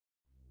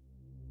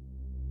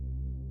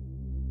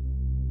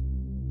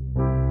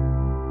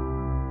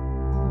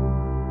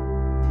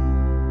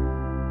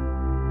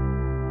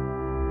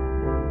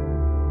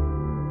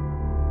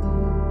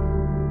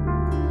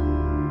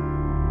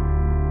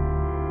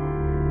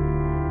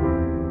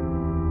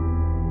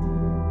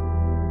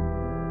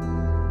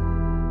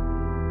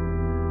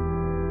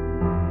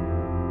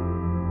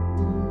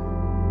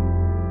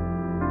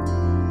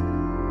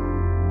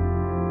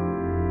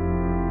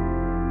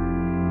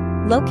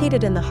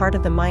Located in the heart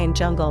of the Mayan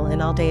jungle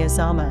in Aldea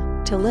Zama,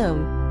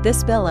 Tulum,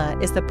 this villa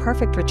is the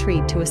perfect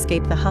retreat to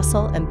escape the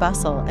hustle and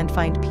bustle and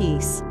find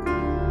peace.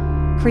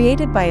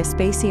 Created by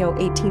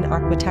Espacio18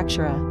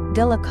 Arquitectura,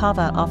 Villa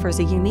Cava offers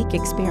a unique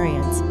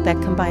experience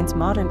that combines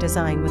modern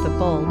design with a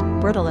bold,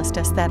 brutalist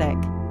aesthetic.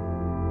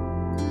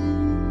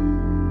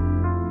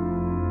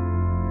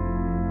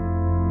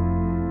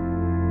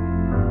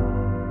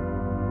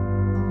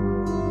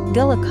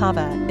 Villa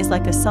Cava is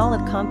like a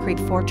solid concrete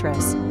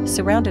fortress,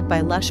 surrounded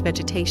by lush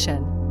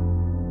vegetation.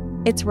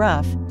 Its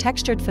rough,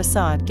 textured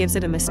facade gives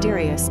it a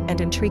mysterious and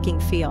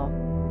intriguing feel.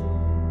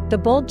 The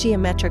bold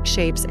geometric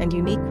shapes and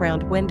unique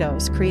round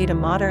windows create a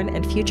modern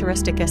and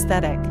futuristic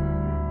aesthetic.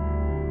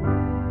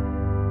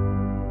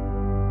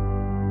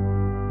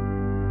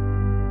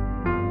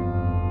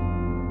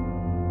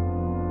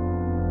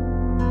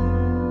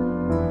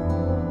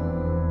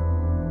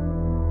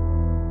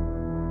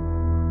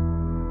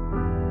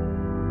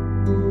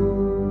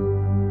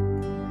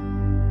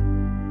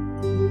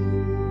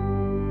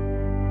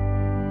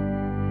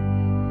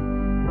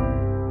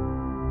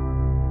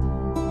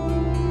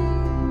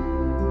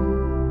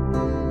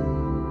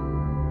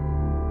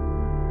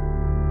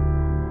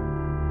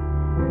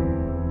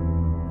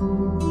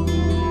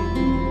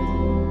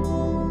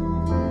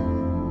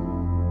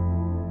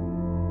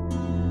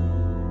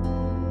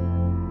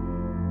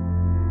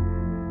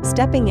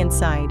 Stepping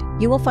inside,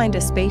 you will find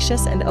a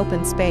spacious and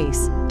open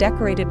space,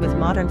 decorated with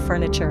modern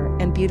furniture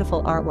and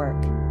beautiful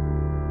artwork.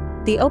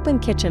 The open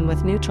kitchen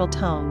with neutral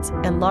tones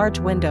and large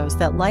windows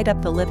that light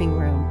up the living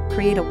room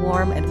create a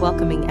warm and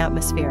welcoming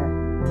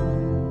atmosphere.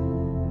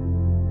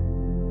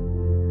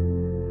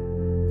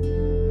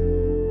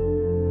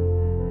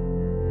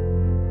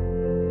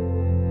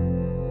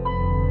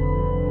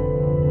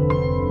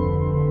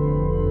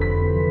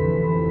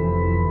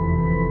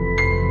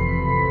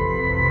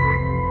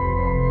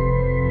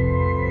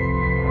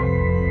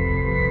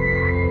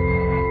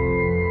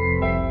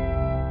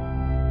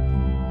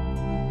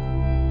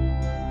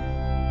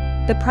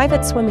 The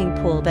private swimming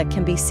pool that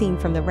can be seen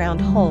from the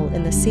round hole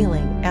in the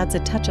ceiling adds a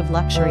touch of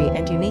luxury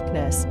and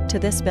uniqueness to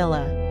this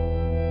villa.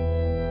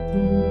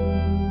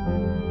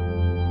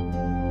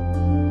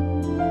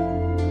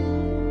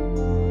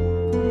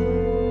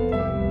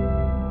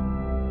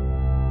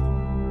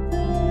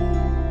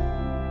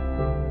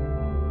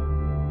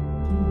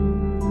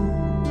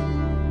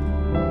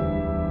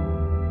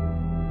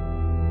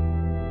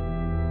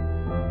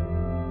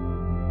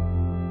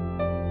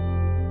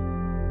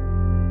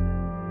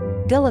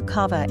 Villa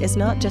Cava is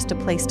not just a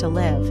place to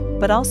live,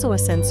 but also a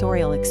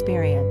sensorial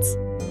experience.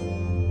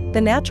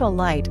 The natural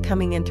light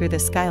coming in through the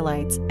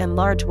skylights and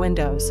large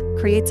windows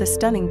creates a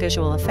stunning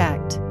visual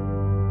effect.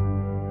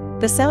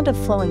 The sound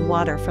of flowing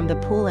water from the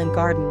pool and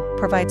garden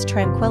provides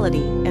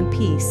tranquility and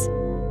peace.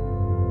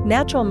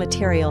 Natural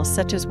materials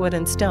such as wood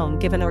and stone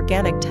give an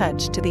organic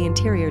touch to the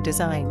interior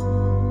design.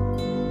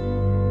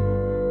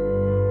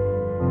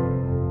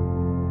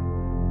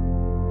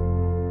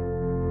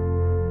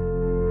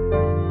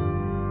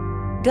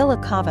 Villa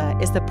Cava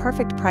is the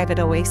perfect private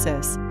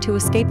oasis to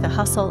escape the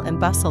hustle and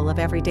bustle of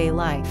everyday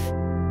life.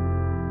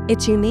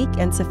 Its unique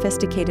and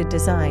sophisticated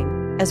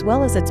design, as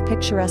well as its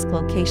picturesque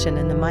location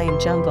in the Mayan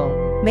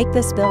jungle, make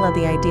this villa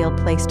the ideal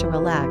place to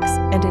relax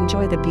and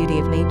enjoy the beauty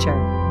of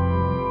nature.